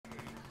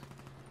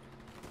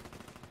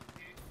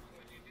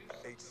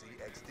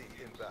HCXD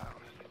inbound.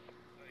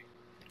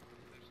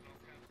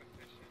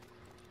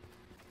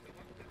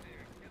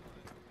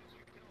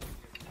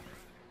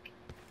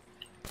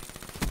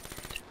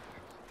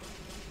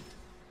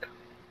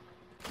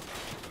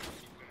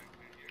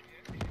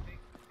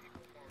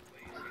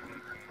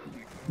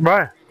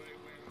 Right.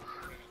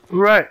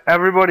 Right.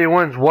 Everybody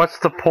wins. What's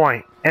the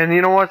point? And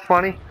you know what's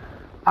funny?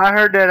 I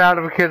heard that out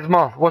of a kid's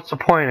mouth. What's the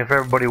point if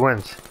everybody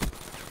wins?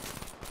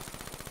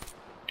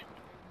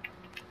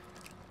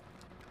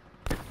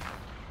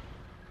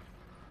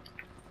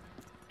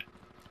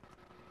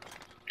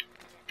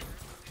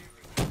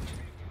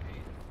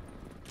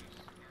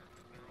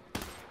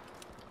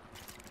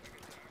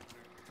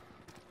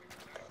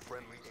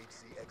 Friendly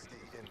HCXD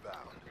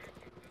inbound.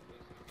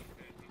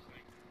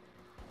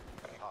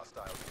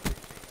 Hostile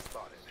UAV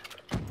spotted.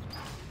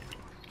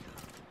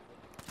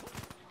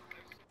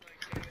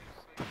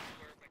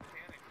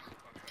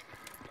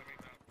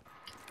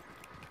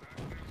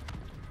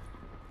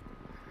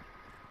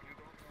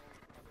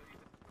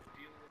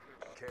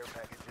 Care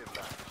package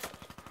inbound.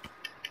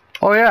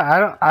 Oh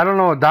yeah, I don't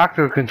know a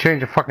doctor who can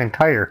change a fucking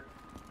tire.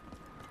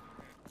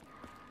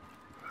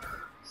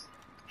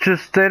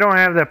 Just they don't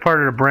have that part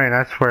of the brain,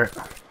 I swear.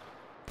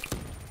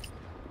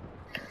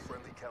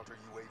 Friendly counter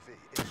UAV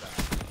inbound.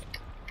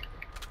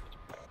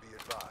 Be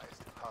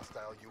advised,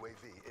 hostile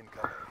UAV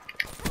incoming.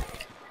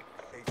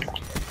 HCXD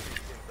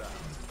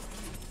inbound.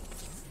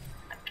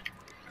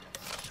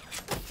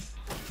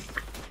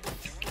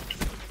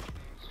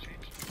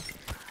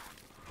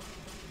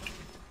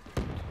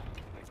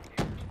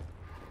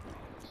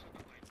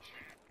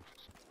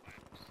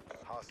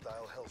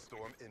 Hostile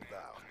Hellstorm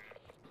inbound.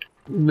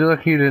 Be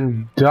lucky you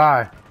didn't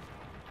die.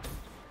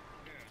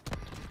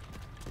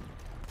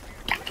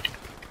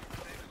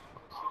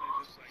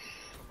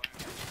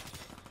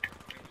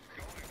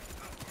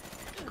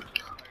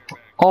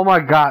 Oh my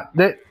god,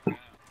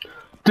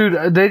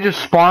 dude, they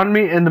just spawned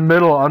me in the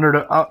middle under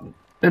the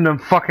in the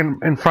fucking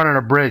in front of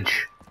the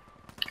bridge.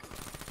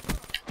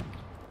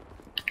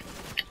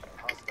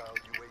 Hostile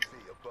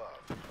UAV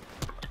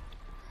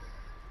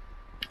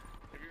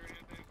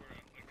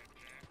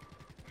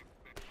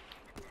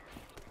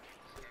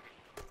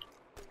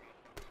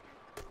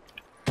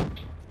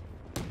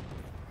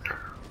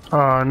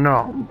above.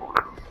 No.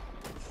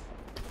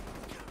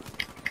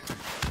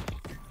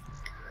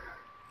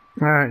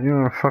 Alright, you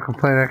wanna fucking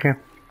play that game?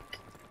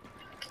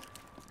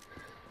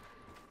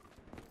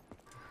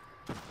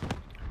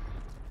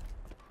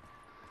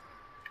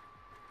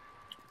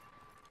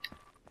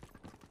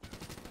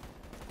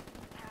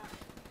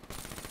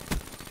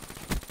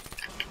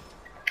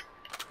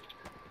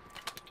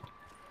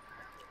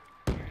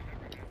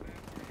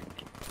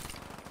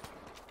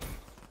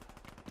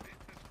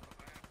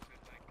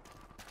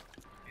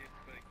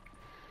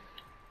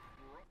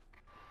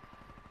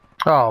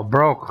 Oh,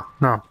 broke.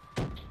 No.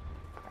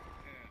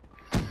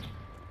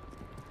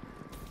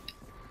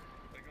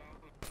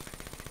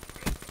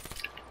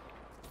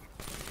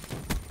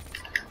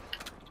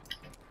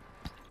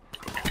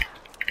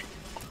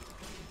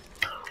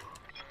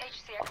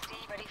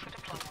 HCXD ready for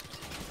deployment.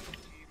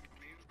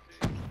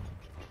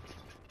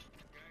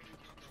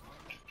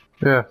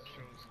 Yeah.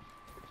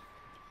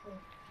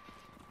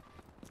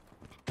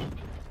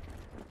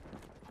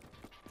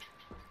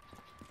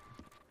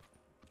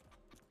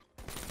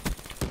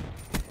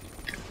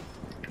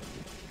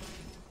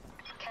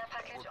 Care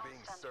package We're on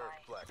being standby.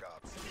 served, Black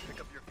Ops. Pick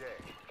up your game.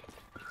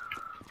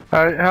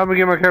 Alright, help me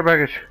get my care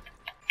package.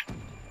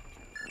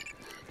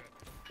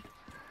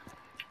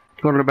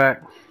 Go to the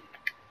back.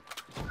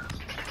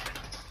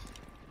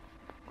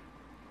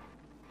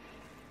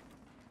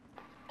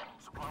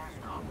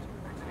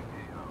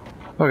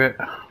 Okay.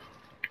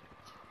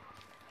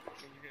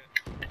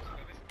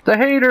 The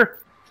hater!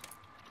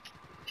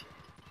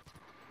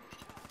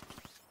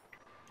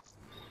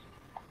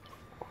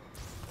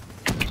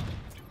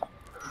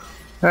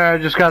 I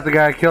just got the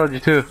guy who killed you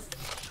too.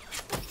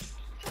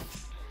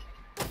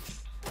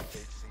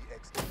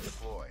 HCXD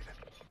deployed.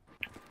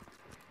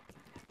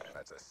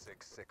 That's a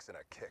 6-6 and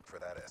a kick for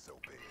that SOB.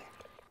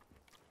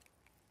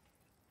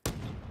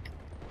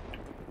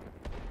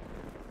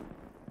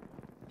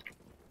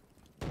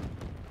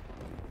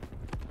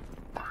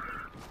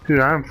 Dude,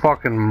 I'm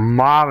fucking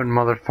mobbing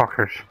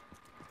motherfuckers.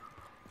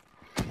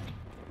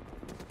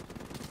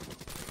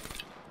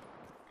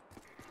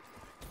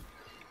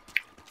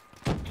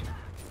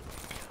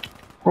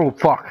 Oh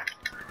fuck.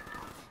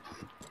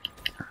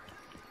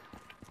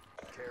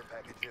 Care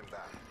package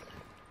inbound.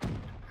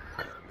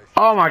 Mission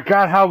Oh my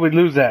god, how'd we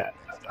lose that?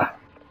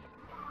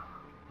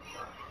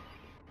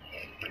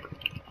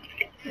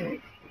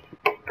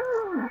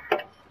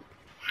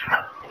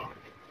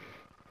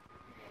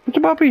 What's a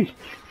puppy?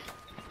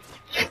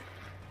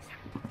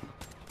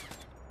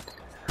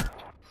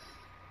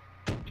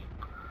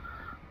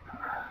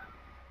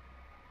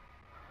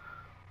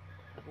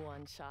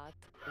 One shot,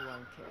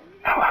 one kill.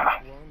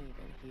 Won't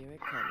even hear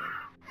it coming.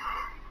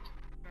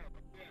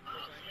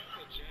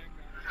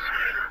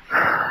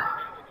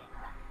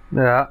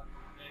 Yeah.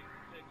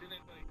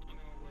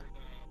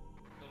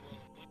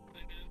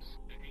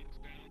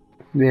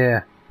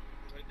 Yeah.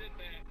 So I did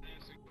that, and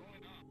as it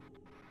going up,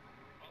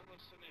 all of a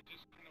sudden it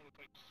just kind of was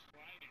like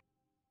sliding.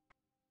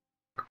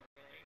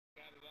 Alright,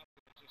 got it up,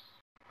 and it just,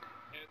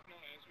 as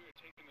we were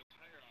taking the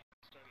tire off,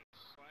 it started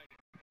sliding.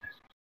 It just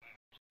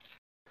collapsed.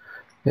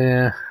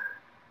 Yeah.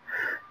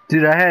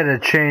 Dude, I had to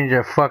change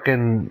a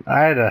fucking. I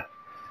had to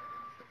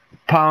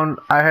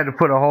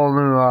put a whole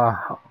new,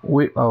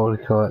 what do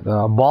you call it?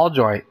 Ball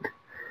joint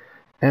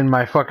in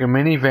my fucking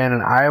minivan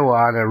in Iowa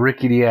on a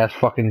rickety ass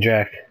fucking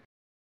jack.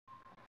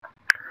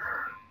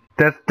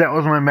 That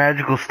was my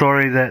magical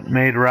story that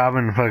made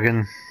Robin's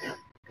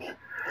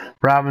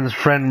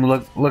friend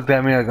looked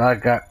at me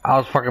like I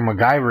was fucking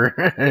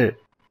MacGyver.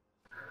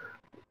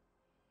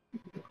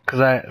 Cause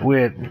I had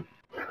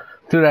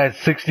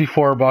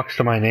 $64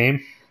 to my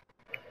name,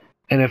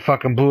 and it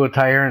fucking blew a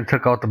tire and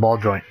took out the ball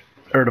joint,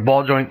 or the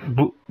ball joint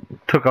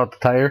took out the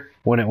tire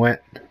when it went.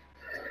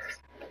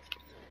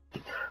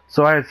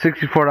 So I had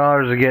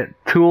 $64 to get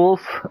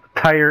tools, a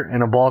tire,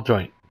 and a ball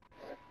joint.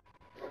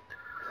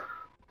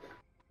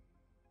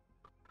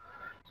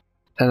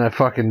 And I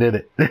fucking did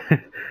it.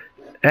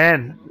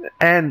 and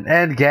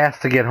gas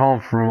to get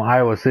home from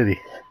Iowa City.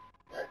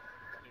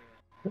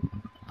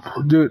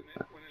 Dude. When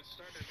it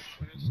started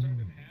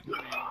happening,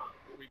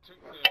 we took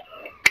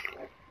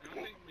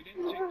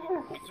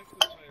the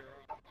tire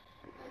off.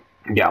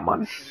 Yeah, man.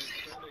 And it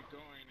started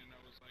going, and I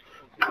was like,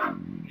 okay,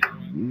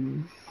 you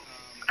know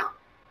what?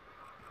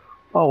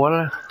 Oh, what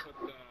a...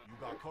 You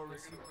got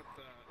currency? I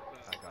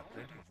got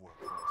plenty of work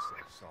for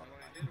myself, son. What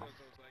I did was I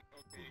was like,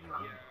 okay,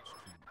 yeah,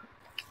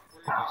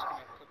 we're just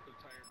gonna put the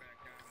tire back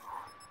on and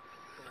close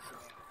it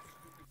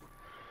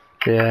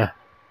up. Yeah.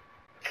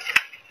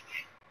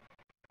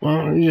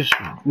 Well, you just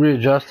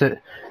readjust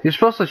it. You're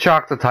supposed to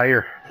chock the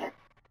tire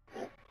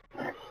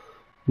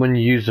when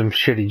you use them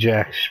shitty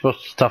jacks. You're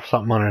supposed to stuff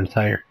something under the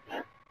tire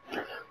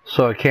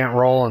so it can't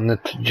roll and the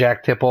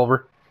jack tip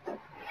over.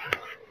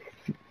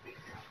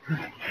 I don't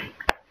know,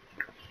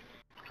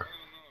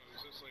 it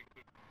was just like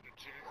the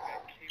jack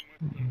that came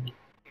with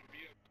the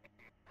vehicle.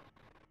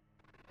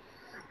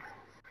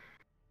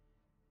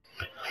 I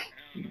don't know,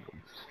 it was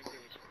just like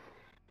there was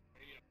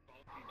maybe a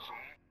faulty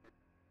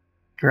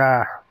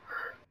jack.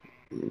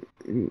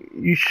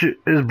 You should.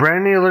 Is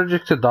Brandy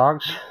allergic to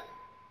dogs?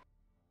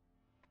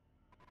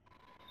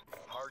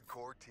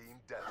 Hardcore team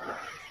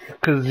deathmatch.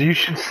 Because you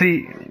should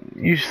see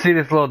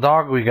this little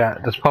dog we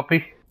got, this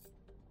puppy.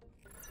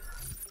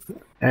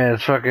 And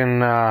it's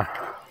fucking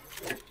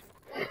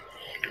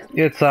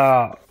it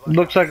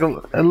looks like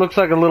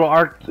a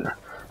little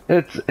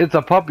it's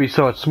a puppy,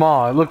 so it's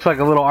small. It looks like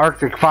a little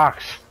Arctic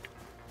fox.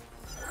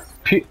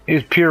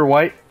 It's pure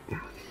white.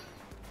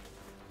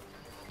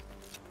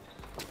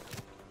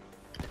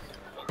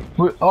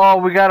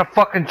 We got a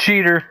fucking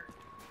cheater.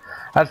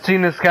 I've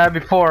seen this guy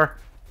before.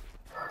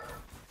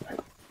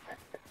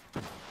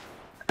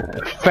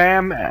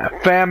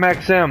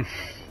 FamXM.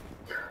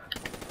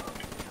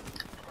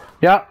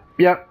 Yep,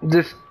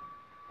 just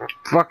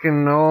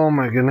fucking, oh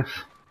my goodness.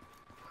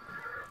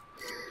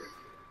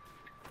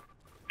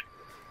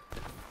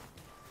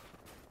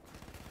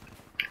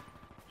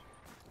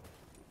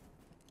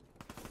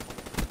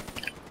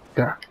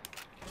 Yeah.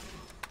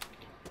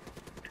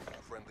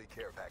 Friendly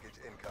care package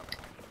incoming.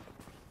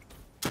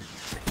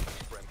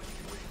 Friendly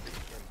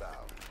UAV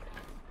inbound.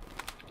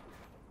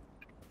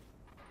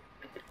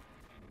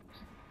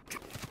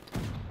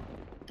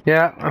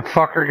 Yeah, that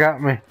fucker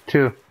got me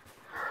too.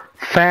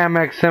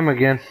 FamXM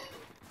again.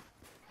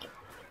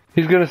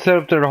 He's gonna sit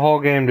up there the whole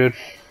game, dude.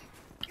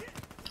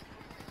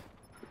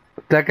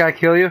 That guy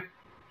kill you?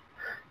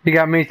 He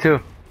got me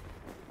too.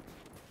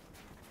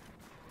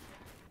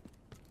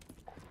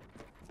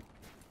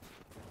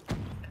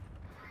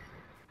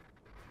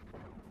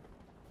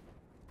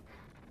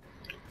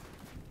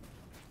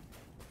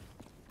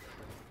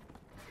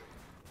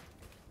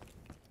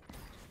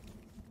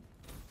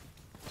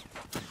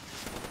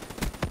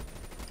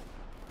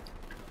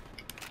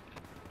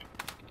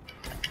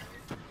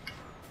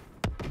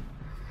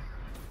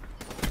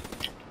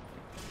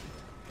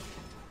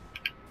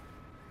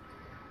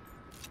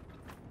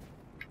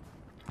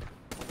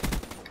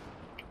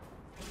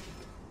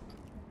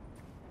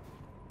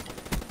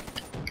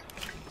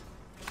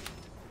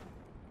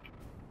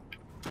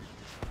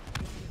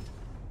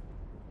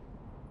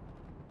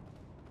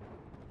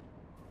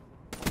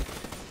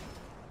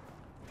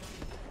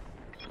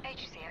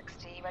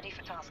 HCXD ready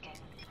for tasking.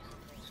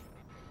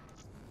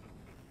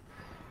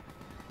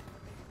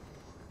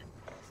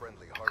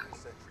 Friendly hardened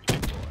sentry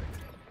deployed.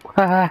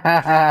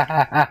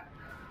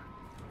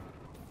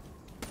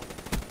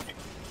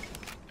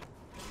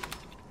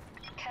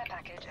 Care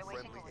package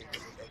awaiting Friendly orders.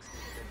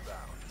 HCXD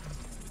inbound.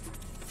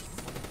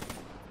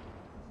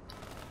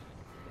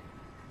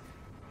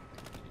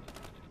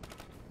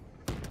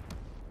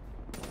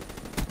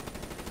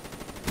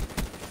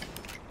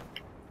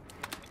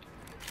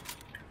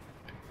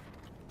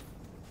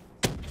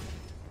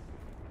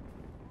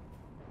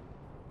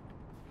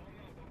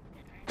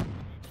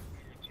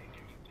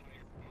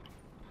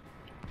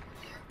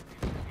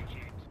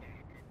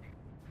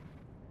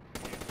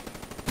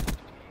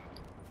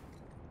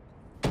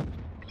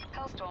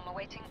 Firestorm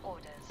awaiting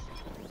orders.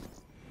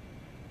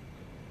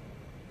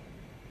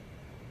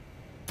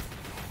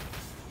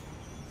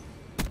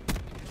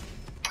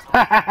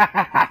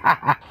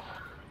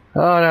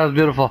 Oh, that was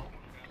beautiful.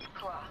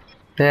 Hua.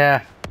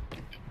 Yeah.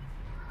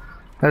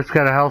 That's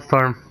got a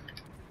hellstorm.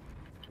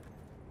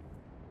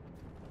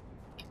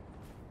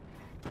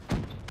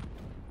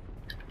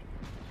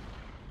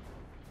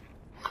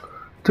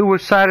 Dude,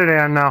 which side are they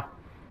on now?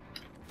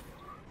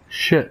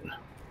 Shit.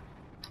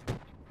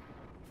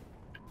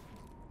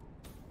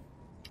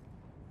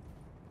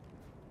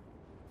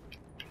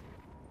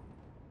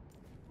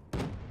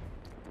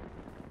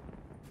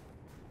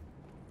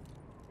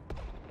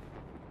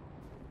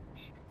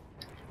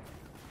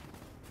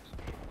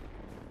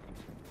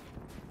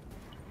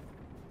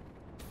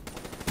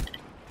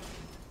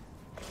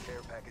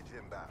 Care package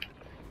inbound.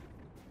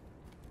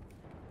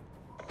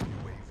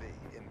 UAV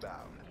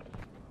inbound.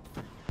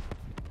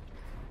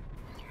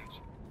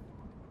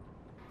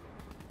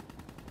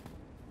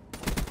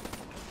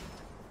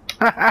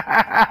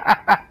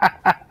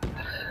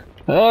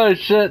 Oh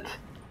shit.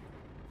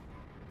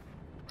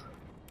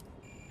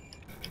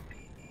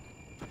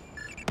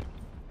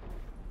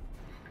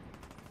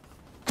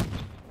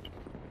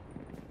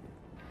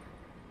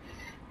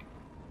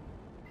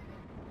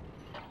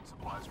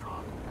 Supplies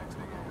dropped.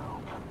 Exiting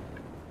AO.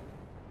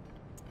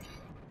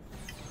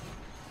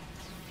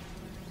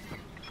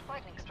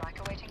 Lightning strike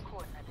awaiting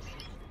coordinates.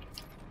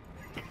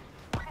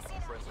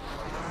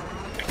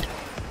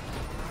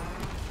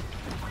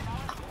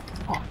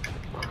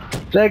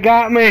 They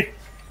got me. No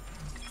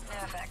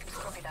effect.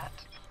 Copy that.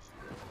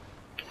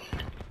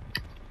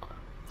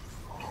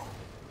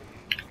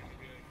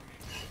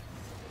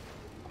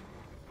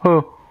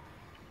 Who?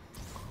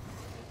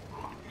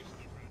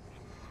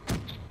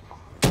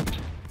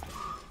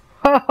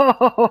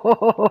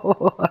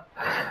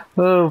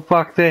 Oh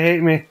fuck, they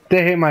hate me.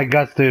 They hate my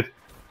guts, dude.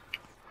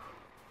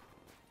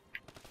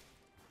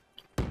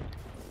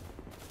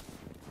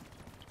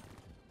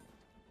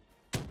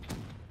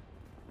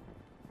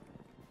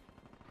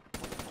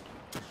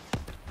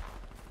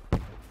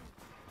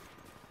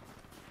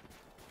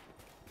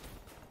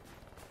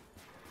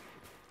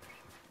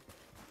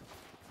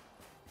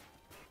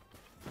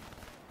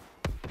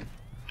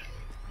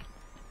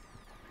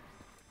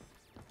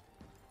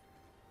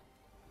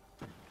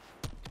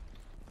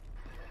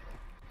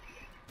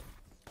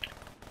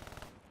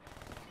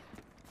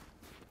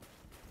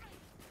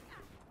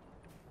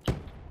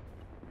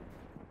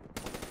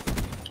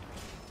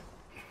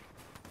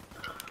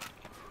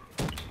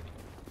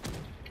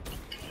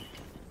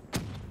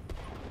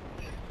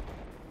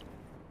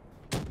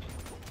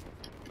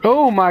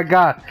 Oh my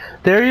god,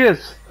 there he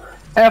is.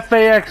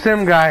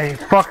 FAXM guy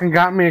fucking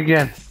got me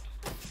again.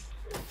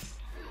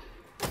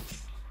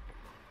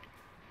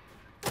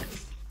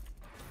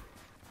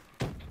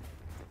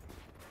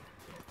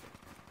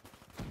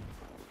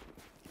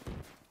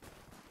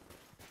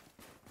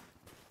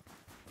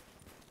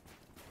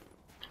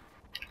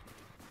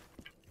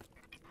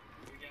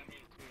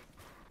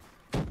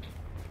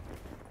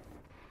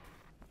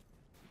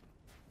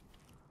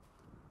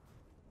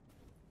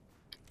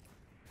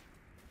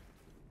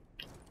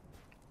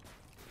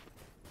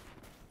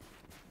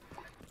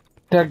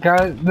 They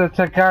got me too. That's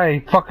that guy. He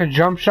fucking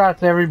jump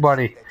shots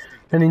everybody.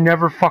 And he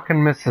never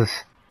fucking misses.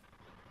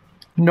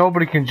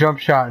 Nobody can jump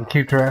shot and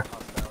keep track.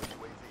 Hostile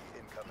UAV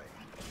incoming.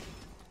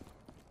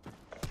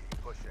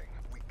 Keep pushing.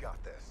 We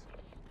got this.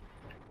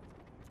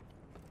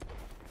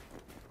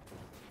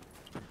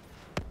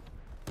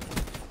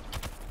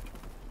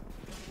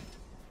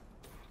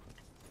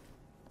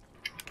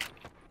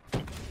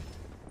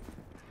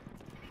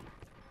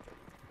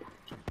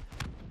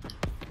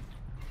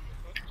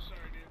 Oops,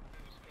 sorry, dude.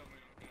 I just got my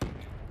own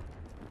gun.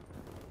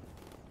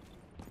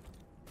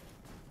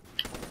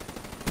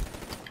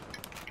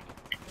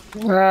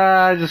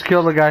 I just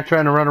killed a guy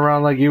trying to run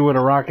around like you with a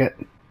rocket.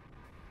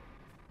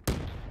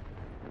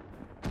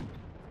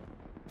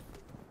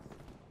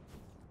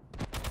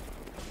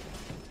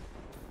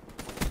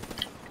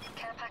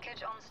 Care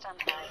package on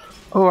standby.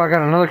 Oh, I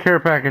got another care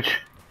package.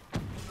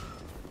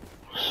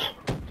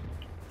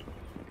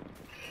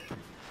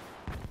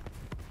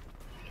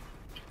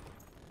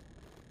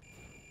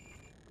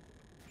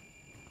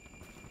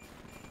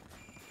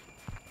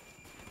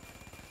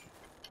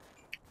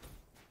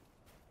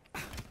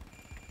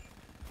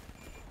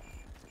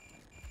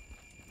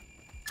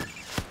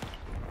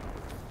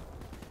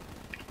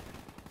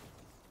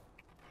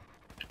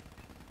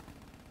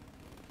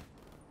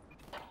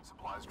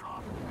 Supplies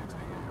dropped.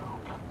 Exiting AO.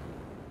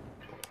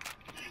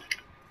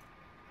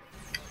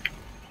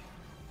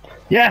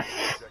 Yes!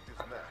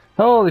 Objectives met.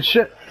 Holy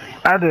shit.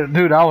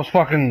 Dude, I was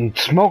fucking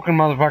smoking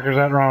motherfuckers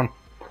that round.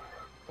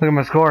 Look at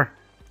my score.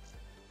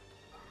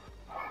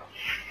 Hey,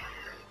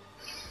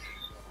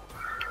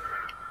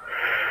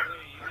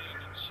 you may have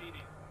been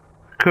cheating.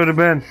 Could have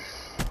been.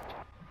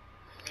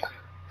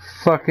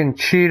 Fucking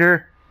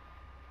cheater.